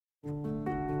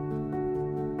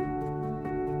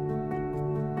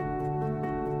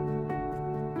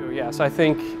yes. I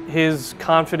think his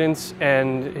confidence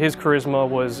and his charisma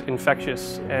was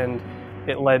infectious, and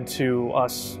it led to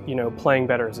us, playing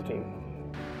better as a team.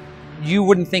 You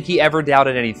wouldn't think he ever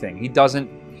doubted anything. He doesn't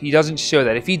show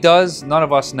that. If he does, none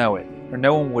of us know it, or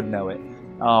no one would know it.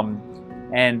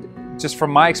 And just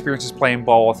from my experiences playing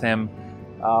ball with him,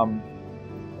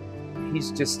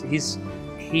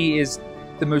 he is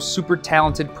the most super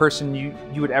talented person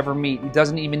you would ever meet. He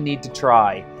doesn't even need to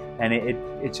try, and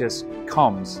it just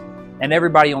comes. And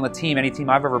everybody on the team, any team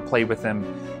I've ever played with him,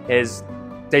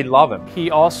 they love him. He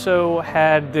also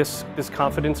had this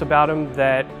confidence about him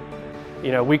that,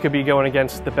 we could be going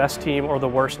against the best team or the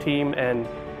worst team, and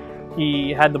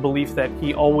he had the belief that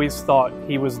he always thought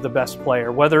he was the best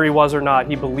player. Whether he was or not,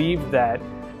 he believed that,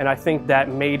 and I think that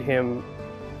made him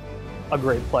a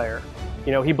great player.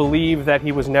 He believed that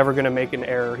he was never going to make an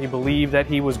error. He believed that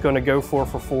he was going to go 4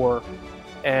 for 4,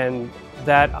 and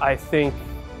that, I think,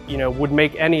 would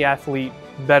make any athlete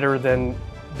better than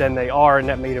they are, and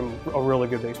that made him a really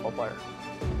good baseball player.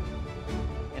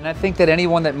 And I think that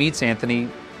anyone that meets Anthony,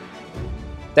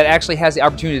 that actually has the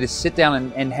opportunity to sit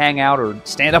down and hang out, or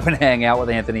stand up and hang out with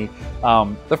Anthony,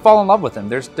 they'll fall in love with him.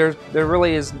 There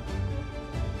really is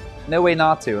no way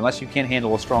not to, unless you can't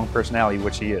handle a strong personality,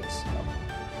 which he is.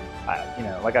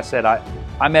 Like I said,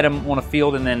 I met him on a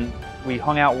field, and then we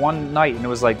hung out one night, and it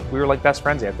was like we were like best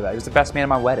friends after that. He was the best man at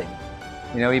my wedding.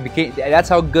 That's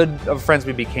how good of friends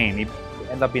we became. He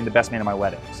ended up being the best man at my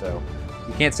wedding. So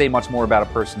you can't say much more about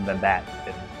a person than that.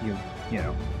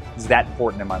 He's that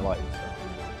important in my life.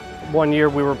 So. One year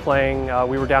we were playing,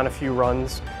 we were down a few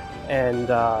runs, and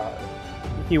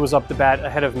he was up the bat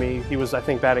ahead of me. He was, I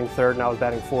think, batting third, and I was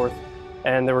batting fourth.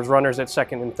 And there was runners at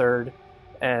second and third,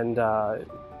 and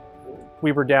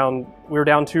we were down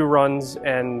 2 runs,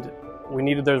 and we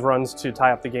needed those runs to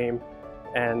tie up the game.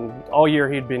 And all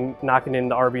year he'd been knocking in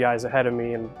the RBIs ahead of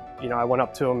me, and I went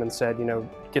up to him and said,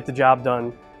 get the job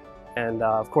done. And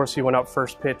of course he went up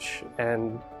first pitch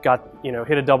and got,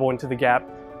 hit a double into the gap,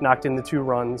 knocked in the 2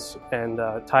 runs, and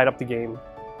tied up the game.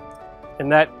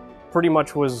 And that pretty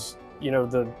much was,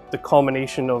 the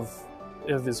culmination of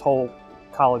his whole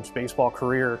college baseball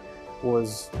career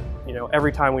was,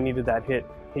 every time we needed that hit,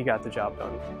 he got the job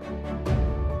done.